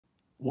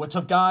What's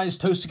up, guys?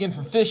 Toast again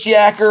from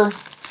Fishyaker.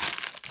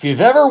 If you've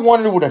ever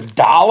wondered what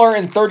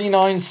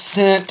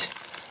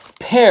 $1.39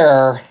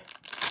 pair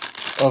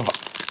of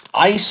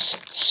ice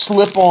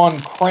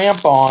slip-on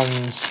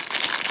crampons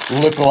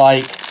look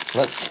like,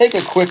 let's take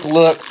a quick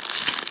look.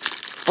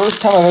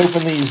 First time I've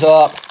opened these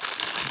up.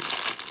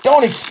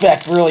 Don't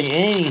expect really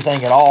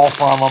anything at all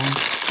from them.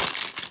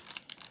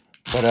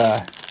 But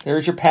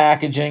there's your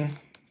packaging.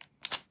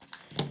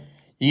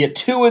 You get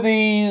two of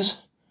these.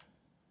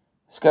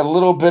 It's got a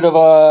little bit of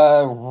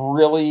a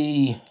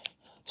really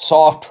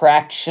soft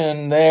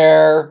traction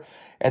there.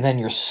 And then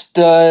your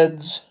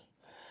studs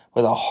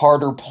with a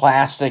harder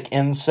plastic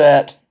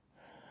inset.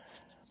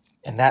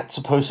 And that's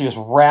supposed to just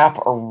wrap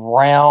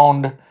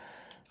around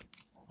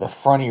the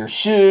front of your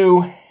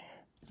shoe.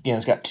 Again,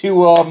 it's got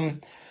two of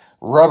them.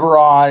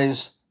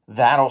 Rubberized.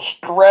 That'll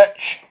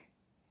stretch.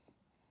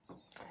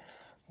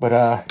 But,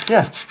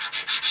 yeah.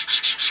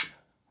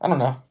 I don't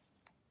know.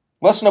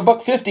 Less than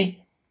 $1.50.